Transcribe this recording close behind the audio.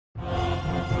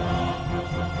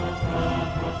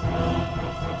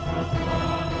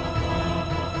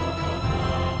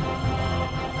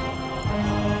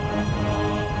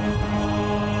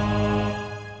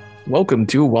Welcome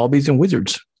to Wallabies and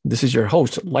Wizards. This is your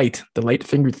host, Light, the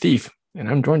light-fingered thief, and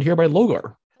I'm joined here by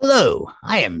Logar. Hello,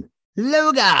 I am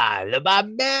Logar, the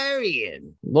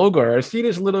barbarian. Logar, I see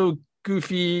this little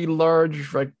goofy,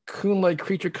 large, raccoon-like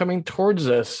creature coming towards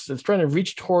us. It's trying to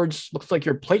reach towards, looks like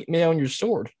your plate mail and your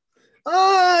sword.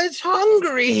 Oh, it's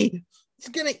hungry. It's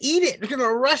going to eat it. It's going to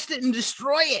rust it and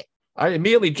destroy it. I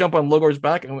immediately jump on Logar's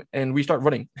back and we start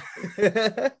running.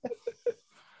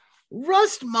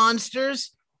 Rust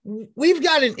monsters. We've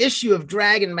got an issue of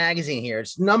Dragon Magazine here.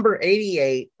 It's number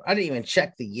 88. I didn't even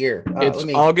check the year. It's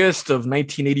August of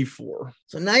 1984.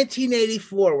 So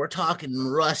 1984, we're talking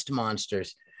rust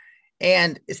monsters.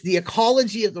 And it's the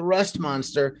ecology of the rust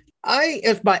monster.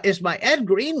 It's by Ed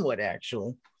Greenwood,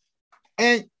 actually.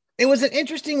 And it was an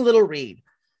interesting little read.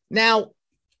 Now,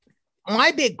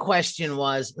 my big question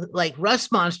was, like,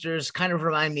 rust monsters kind of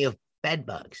remind me of bed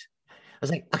bugs. I was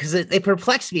like, because they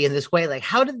perplex me in this way. Like,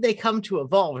 how did they come to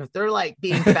evolve? If they're like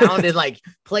being found in like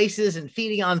places and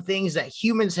feeding on things that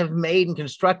humans have made and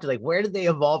constructed, like, where did they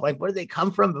evolve? Like, where did they come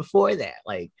from before that?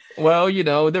 Like, well,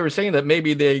 they were saying that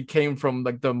maybe they came from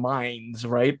like the mines,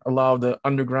 right? A lot of the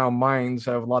underground mines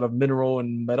have a lot of mineral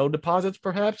and metal deposits,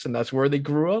 perhaps, and that's where they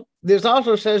grew up. There's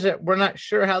also says that we're not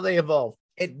sure how they evolved.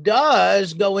 It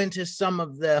does go into some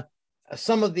of the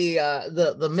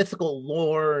mythical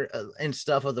lore and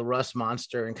stuff of the rust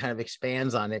monster and kind of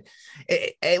expands on it.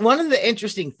 One of the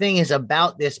interesting things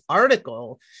about this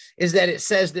article is that it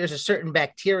says there's a certain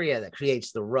bacteria that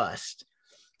creates the rust.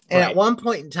 And right. At one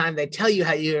point in time, they tell you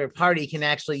how your party can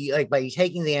actually, like, by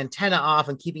taking the antenna off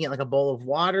and keeping it like a bowl of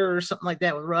water or something like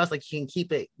that with rust, like you can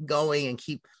keep it going and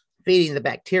keep feeding the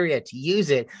bacteria to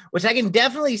use it, which I can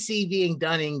definitely see being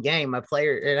done in game. And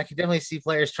I can definitely see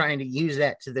players trying to use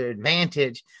that to their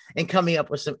advantage and coming up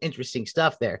with some interesting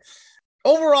stuff there.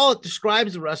 Overall, it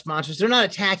describes the rust monsters. They're not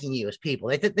attacking you as people.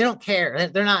 They don't care.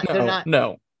 They're not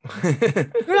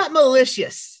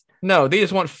malicious. No, they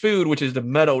just want food, which is the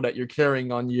metal that you're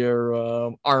carrying on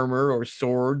your armor or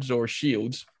swords or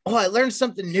shields. Oh, I learned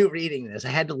something new reading this. I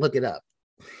had to look it up.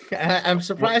 I'm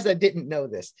surprised I didn't know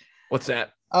this. What's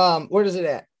that? Where is it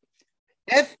at?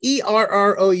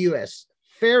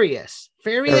 Ferrous.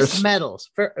 Ferrous metals.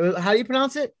 How do you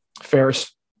pronounce it?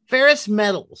 Ferrous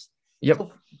metals. Yep.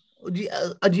 So,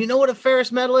 do you know what a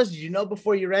ferrous metal is? Did you know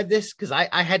before you read this? Because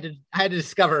I had to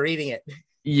discover reading it.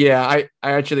 Yeah, I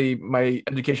actually, my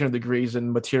educational degree is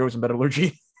in materials and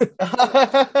metallurgy.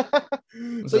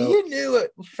 So you knew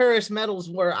what ferrous metals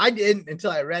were. I didn't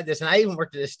until I read this, and I even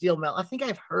worked at a steel mill. I think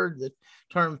I've heard the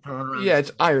term thrown around. Yeah,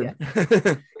 it's iron.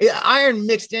 Yeah, iron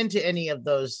mixed into any of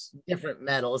those different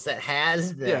metals that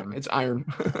has them. Yeah, it's iron.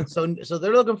 So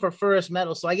they're looking for ferrous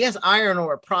metals. So I guess iron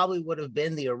ore probably would have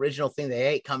been the original thing they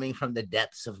ate coming from the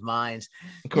depths of mines.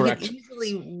 Correct. You can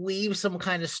easily weave some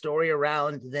kind of story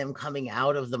around them coming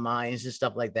out of the mines and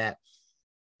stuff like that.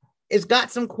 It's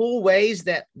got some cool ways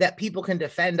that people can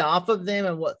defend off of them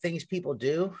and what things people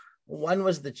do. One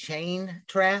was the chain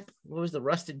trap. What was the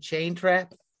rusted chain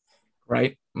trap?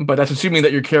 Right. But that's assuming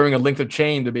that you're carrying a length of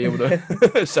chain to be able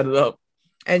to set it up.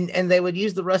 And they would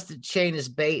use the rusted chain as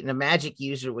bait, and a magic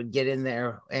user would get in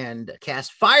there and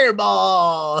cast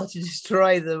fireball to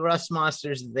destroy the rust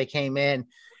monsters that they came in.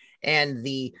 And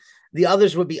the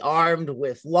others would be armed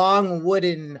with long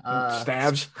wooden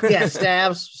stabs.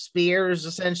 Stabs, spears,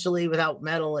 essentially, without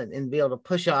metal, and be able to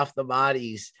push off the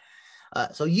bodies.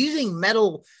 So using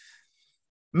metal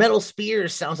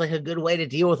spears sounds like a good way to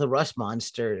deal with a rust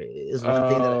monster. Is one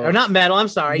thing or not metal. I'm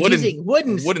sorry. Using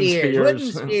wooden spears.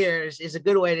 Wooden spears is a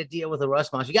good way to deal with a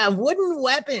rust monster. You got wooden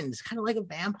weapons, kind of like a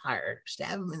vampire.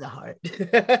 Stab them in the heart.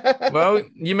 Well,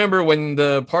 you remember when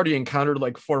the party encountered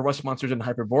like 4 rust monsters in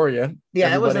Hyperborea?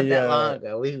 Yeah, it wasn't that long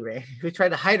ago. We tried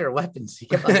to hide our weapons.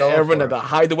 Everyone had to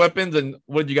hide the weapons, and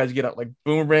what did you guys get out? Like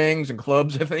boomerangs and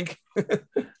clubs, I think, that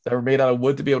were made out of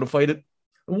wood to be able to fight it.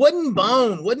 Wooden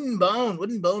bone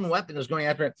weapon was going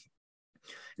after it.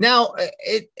 Now,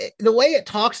 the way it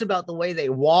talks about the way they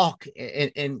walk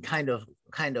and kind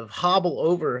of hobble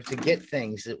over to get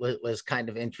things, it was kind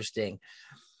of interesting.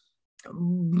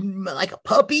 Like a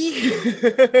puppy.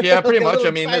 Yeah, pretty much.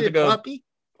 I mean, there's like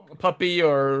a puppy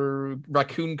or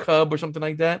raccoon cub or something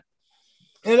like that.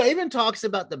 And it even talks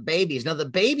about the babies. Now, the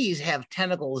babies have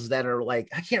tentacles that are like,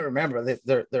 I can't remember.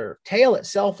 Their tail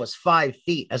itself was 5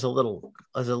 feet as a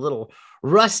little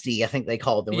rusty, I think they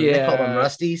called them. They call them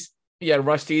rusties. Yeah,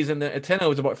 rusties. And the antenna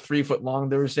was about 3 foot long,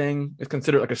 they were saying. It's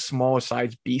considered like a small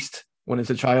size beast when it's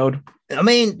a child. I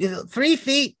mean, 3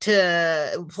 feet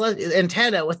to plus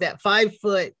antenna with that 5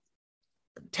 foot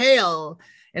tail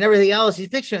and everything else. You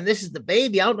picture, and this is the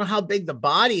baby. I don't know how big the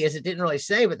body is. It didn't really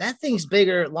say, but that thing's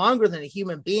bigger, longer than a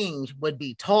human being would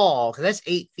be tall, because that's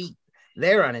 8 feet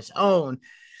there on its own.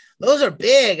 Those are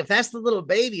big. If that's the little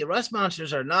baby, rust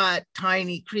monsters are not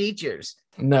tiny creatures.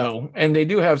 No, and they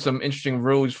do have some interesting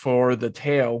rules for the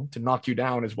tail to knock you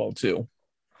down as well too.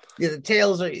 Yeah, the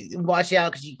tails are, watch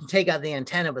out, because you can take out the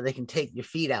antenna, but they can take your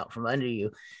feet out from under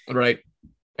you. Right.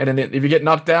 And then if you get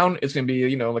knocked down, it's going to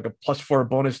be, like a +4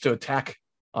 bonus to attack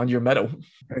on your metal.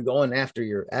 They're going after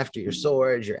your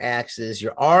swords, your axes,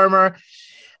 your armor.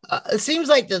 It seems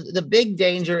like the big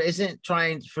danger isn't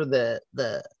trying for the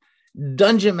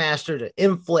dungeon master to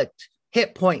inflict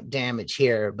hit point damage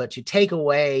here, but to take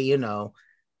away,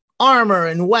 armor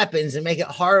and weapons and make it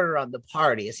harder on the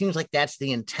party. It seems like that's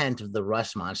the intent of the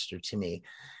rust monster to me.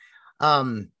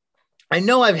 I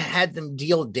know I've had them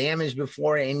deal damage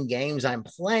before in games I'm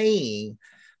playing,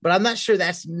 but I'm not sure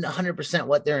that's 100%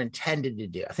 what they're intended to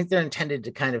do. I think they're intended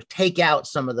to kind of take out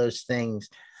some of those things.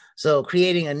 So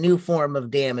creating a new form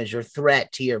of damage or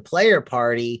threat to your player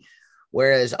party,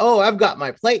 whereas, I've got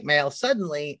my plate mail.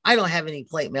 Suddenly, I don't have any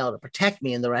plate mail to protect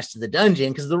me in the rest of the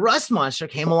dungeon because the rust monster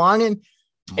came along and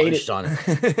munched on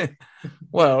it.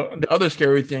 Well, the other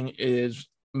scary thing is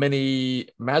many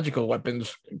magical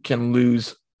weapons can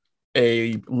lose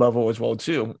a level as well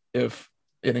too if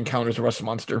it encounters a rust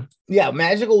monster. Yeah,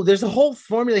 magical. There's a whole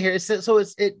formula here. It says,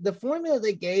 the formula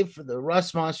they gave for the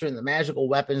rust monster and the magical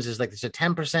weapons is like there's a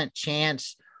 10%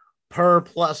 chance per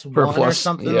plus one or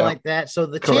something like that. So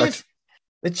the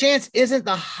chance isn't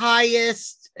the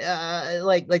highest.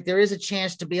 Like there is a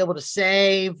chance to be able to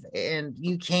save, and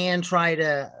you can try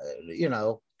to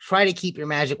keep your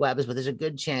magic weapons, but there's a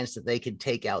good chance that they could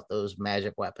take out those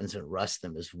magic weapons and rust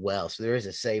them as well. So there is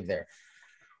a save there.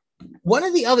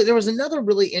 There was another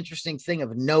really interesting thing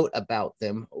of note about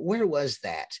them. Where was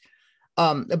that?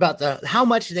 About how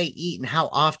much they eat and how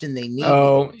often they need.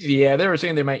 Oh, yeah. They were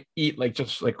saying they might eat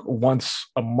just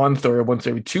once a month or once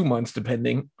every 2 months,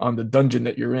 depending on the dungeon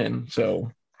that you're in.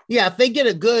 So yeah, if they get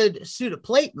a good suit of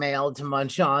plate mail to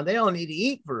munch on, they don't need to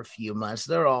eat for a few months.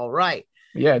 They're all right.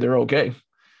 Yeah, they're okay.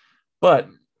 But,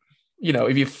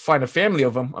 if you find a family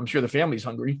of them, I'm sure the family's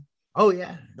hungry. Oh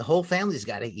yeah, the whole family's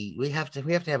got to eat. We have to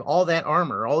have all that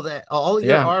armor, all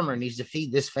your armor needs to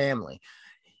feed this family.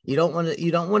 You don't want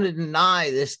to deny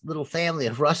this little family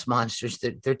of rust monsters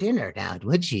their dinner now,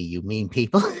 would you? You mean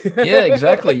people? Yeah,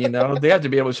 exactly. They have to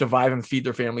be able to survive and feed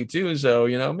their family too. So,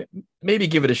 maybe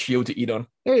give it a shield to eat on.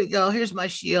 Here you go. Here's my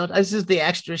shield. This is the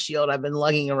extra shield I've been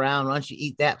lugging around. Why don't you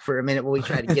eat that for a minute while we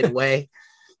try to get away?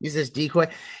 Use this decoy.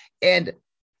 And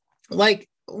like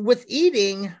with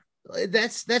eating,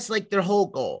 that's like their whole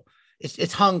goal.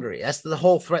 It's hungry. That's the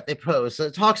whole threat they pose. So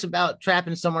it talks about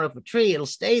trapping someone up a tree. It'll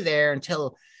stay there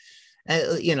until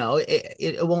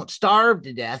it won't starve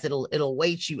to death. It'll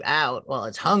wait you out while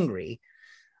it's hungry.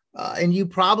 And you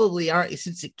probably aren't,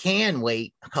 since it can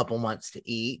wait a couple months to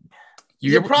eat.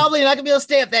 You're probably not gonna be able to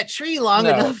stay up that tree long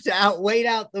enough to wait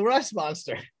out the rust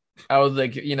monster. I was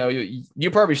like,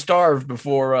 you probably starved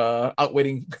before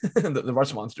outwaiting the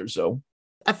rust monster. So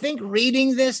I think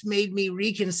reading this made me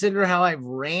reconsider how I've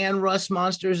ran rust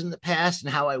monsters in the past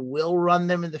and how I will run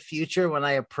them in the future when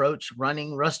I approach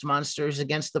running rust monsters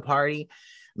against the party.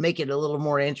 Make it a little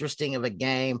more interesting of a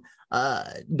game.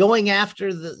 Going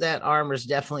after that armor is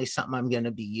definitely something I'm going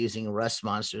to be using rust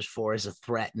monsters for as a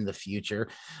threat in the future.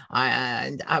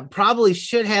 I probably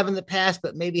should have in the past,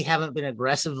 but maybe haven't been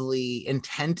aggressively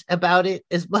intent about it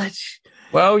as much.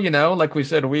 Well, like we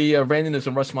said, we ran into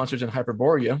some rust monsters in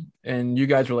Hyperborea, and you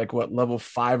guys were like, what, level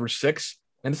 5 or 6?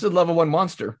 And this is a level 1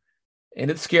 monster. And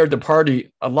it scared the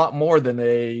party a lot more than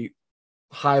a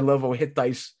high level hit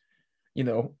dice,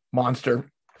 monster.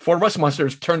 4 rust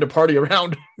monsters turned the party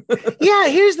around. Yeah,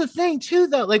 here's the thing too,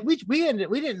 though. Like we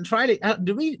didn't try to.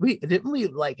 Didn't we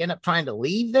like end up trying to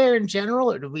leave there in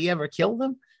general, or did we ever kill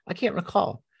them? I can't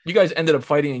recall. You guys ended up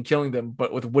fighting and killing them,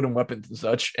 but with wooden weapons and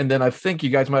such. And then I think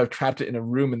you guys might have trapped it in a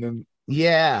room, and then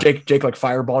Jake like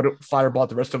fireballed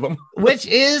the rest of them, which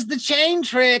is the chain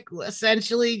trick.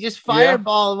 Essentially, just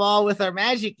fireball them all with our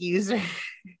magic user.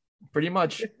 Pretty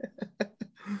much.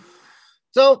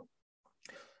 So.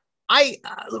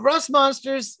 The rust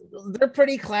monsters, they're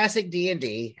pretty classic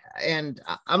D&D, and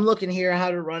I'm looking here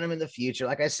how to run them in the future.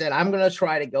 Like I said, I'm going to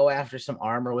try to go after some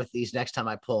armor with these next time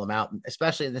I pull them out,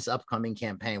 especially in this upcoming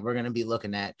campaign. We're going to be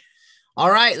looking at, all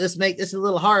right, let's make this a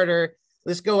little harder.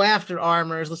 Let's go after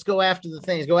armors. Let's go after the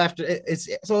things. Go after it.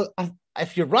 So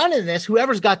if you're running this,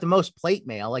 whoever's got the most plate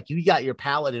mail, like you got your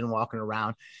paladin walking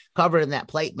around covered in that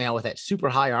plate mail with that super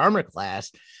high armor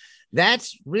class,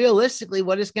 That's realistically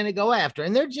what it's going to go after.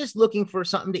 And they're just looking for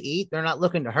something to eat. They're not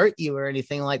looking to hurt you or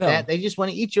anything like that. They just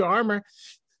want to eat your armor.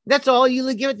 That's all.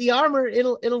 You give it the armor,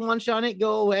 it'll lunge on it,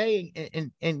 go away,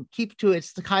 and keep to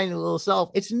its kind of little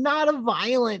self. It's not a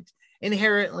violent,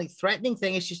 inherently threatening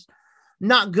thing. It's just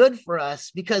not good for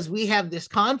us because we have this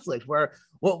conflict where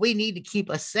what we need to keep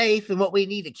us safe and what we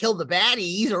need to kill the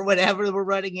baddies or whatever we're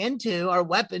running into, our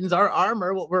weapons, our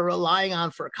armor, what we're relying on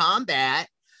for combat,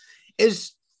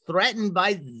 is threatened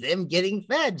by them getting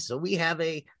fed. So we have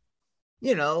a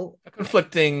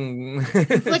conflicting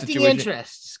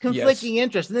interests. And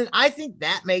then I think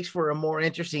that makes for a more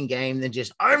interesting game than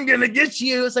just, I'm going to get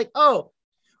you. It's like, oh,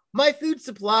 my food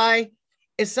supply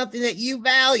is something that you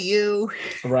value.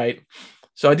 Right.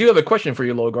 So I do have a question for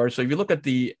you, Logar. So if you look at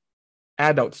the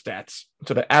adult stats,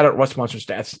 so the adult rust monster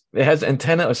stats, it has an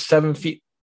antenna of 7 feet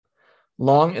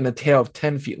long and a tail of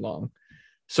 10 feet long.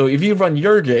 So if you run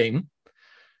your game,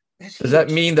 does that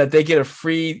mean that they get a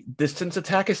free distance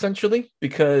attack essentially?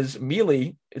 Because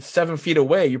melee, it's 7 feet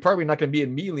away. You're probably not going to be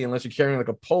in melee unless you're carrying like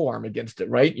a pole arm against it,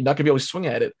 right? You're not going to be able to swing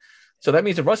at it. So that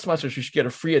means the rust monsters should get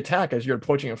a free attack as you're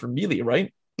approaching it for melee,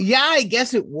 right? Yeah, I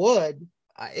guess it would.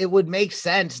 It would make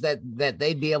sense that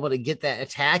they'd be able to get that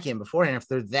attack in beforehand if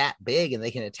they're that big and they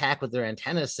can attack with their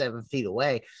antennas 7 feet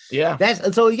away. Yeah,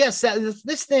 that's so. Yes,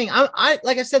 this thing. I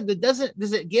like I said, does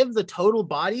it give the total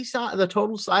body size, the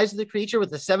total size of the creature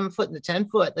with the 7 foot and the 10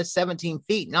 foot? That's 17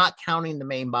 feet, not counting the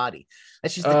main body.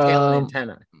 That's just the tail and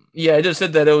antenna. Yeah, I just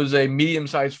said that it was a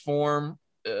medium-sized form,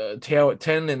 tail at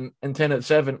 10 and antenna at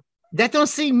 7. That don't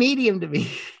seem medium to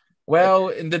me. Well,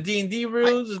 in the D&D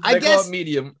rules, I they guess, call it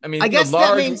medium. I mean, I guess large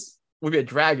that means would be a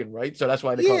dragon, right? So that's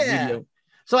why they call it medium.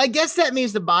 So I guess that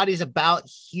means the body's about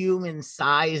human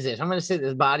sizes. I'm going to say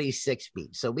the body's 6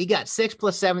 feet. So we got 6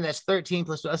 plus 7, that's 13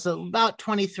 plus 12. So about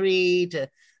 20 to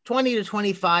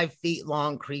 25 feet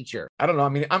long creature. I don't know. I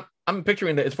mean, I'm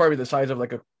picturing that it's probably the size of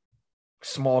like a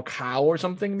small cow or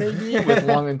something, maybe with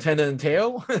long antenna and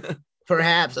tail.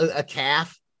 Perhaps a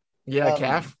calf. Yeah, a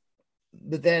calf.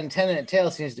 But then antenna and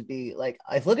tail seems to be like,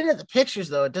 if looking at the pictures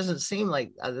though, it doesn't seem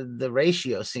like the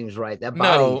ratio seems right.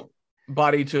 That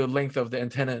body to length of the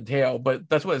antenna and tail, but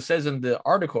that's what it says in the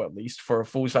article, at least for a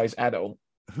full-size adult.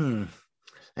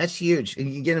 That's huge. You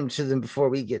can get them to them before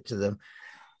we get to them.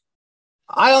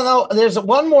 I don't know. There's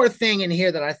one more thing in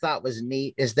here that I thought was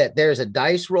neat is that there's a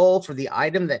dice roll for the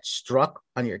item that struck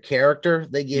on your character.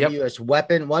 They give you as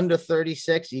weapon 1 to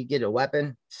 36. You get a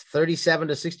weapon. 37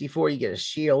 to 64. You get a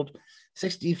shield.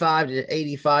 65 to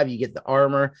 85. You get the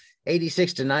armor.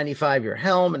 86 to 95. Your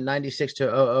helm, and 96 to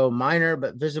 00. Minor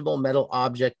but visible metal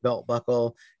object, belt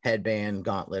buckle, headband,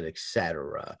 gauntlet,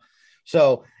 etc.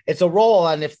 So it's a roll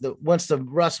on once the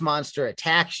rust monster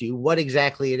attacks you, what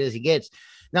exactly it is he gets.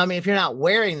 Now, I mean, if you're not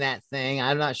wearing that thing,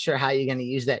 I'm not sure how you're going to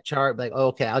use that chart. Like,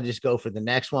 okay, I'll just go for the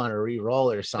next one or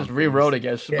re-roll it or something. Just re-roll, I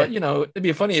guess. Yeah. But, it'd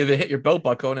be funny if it hit your belt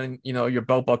buckle and then, your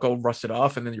belt buckle rusted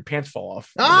off and then your pants fall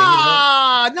off.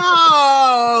 No,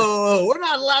 we're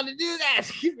not allowed to do that.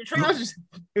 Keep your trousers.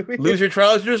 Lose your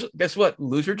trousers. Guess what?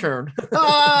 Lose your turn.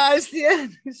 It's the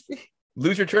end.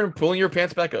 Lose your turn, pulling your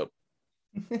pants back up.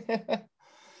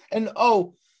 And,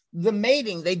 the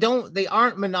mating, they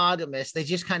aren't monogamous. They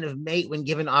just kind of mate when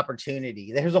given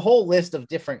opportunity. There's a whole list of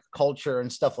different culture and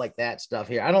stuff like that stuff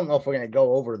here. I don't know if we're going to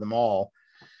go over them all,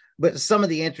 but some of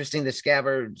the interesting, they're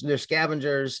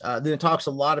scavengers. Then it talks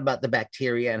a lot about the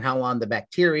bacteria and how on the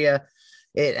bacteria,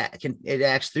 it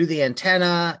acts through the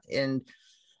antenna and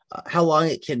how long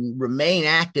it can remain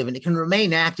active. And it can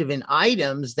remain active in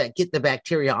items that get the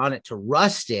bacteria on it to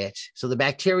rust it. So the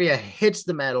bacteria hits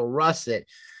the metal, rusts it.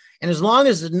 And as long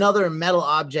as another metal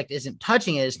object isn't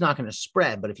touching it, it's not going to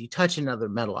spread. But if you touch another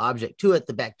metal object to it,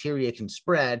 the bacteria can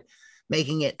spread,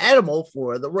 making it edible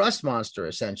for the rust monster,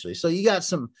 essentially. So you got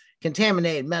some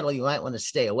contaminated metal, you might want to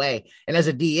stay away. And as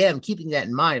a DM, keeping that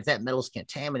in mind, if that metal's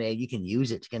contaminated, you can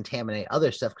use it to contaminate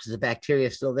other stuff because the bacteria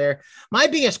is still there. My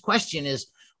biggest question is,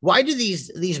 why do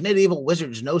these medieval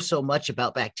wizards know so much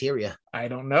about bacteria? I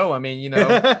don't know. I mean,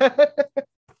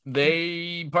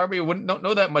 they probably don't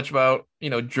know that much about,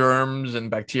 germs and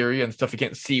bacteria and stuff you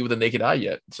can't see with the naked eye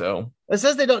yet. So it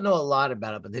says they don't know a lot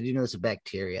about it, but they do know it's a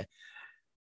bacteria.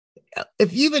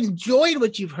 If you've enjoyed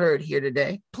what you've heard here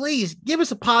today, please give us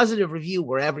a positive review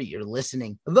wherever you're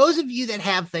listening. Those of you that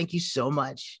have, thank you so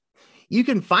much. You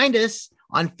can find us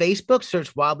on Facebook,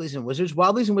 search Wobblies and Wizards.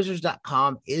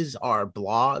 Wobbliesandwizards.com is our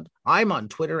blog. I'm on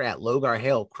Twitter at Logar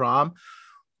Hale Crom.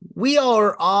 We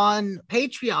are on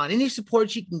Patreon. Any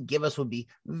support you can give us would be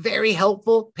very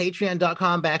helpful.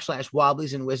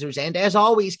 Patreon.com/Wobblies and Wizards. And as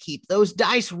always, keep those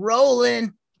dice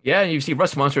rolling. Yeah, you see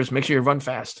rust monsters, make sure you run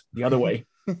fast the other way.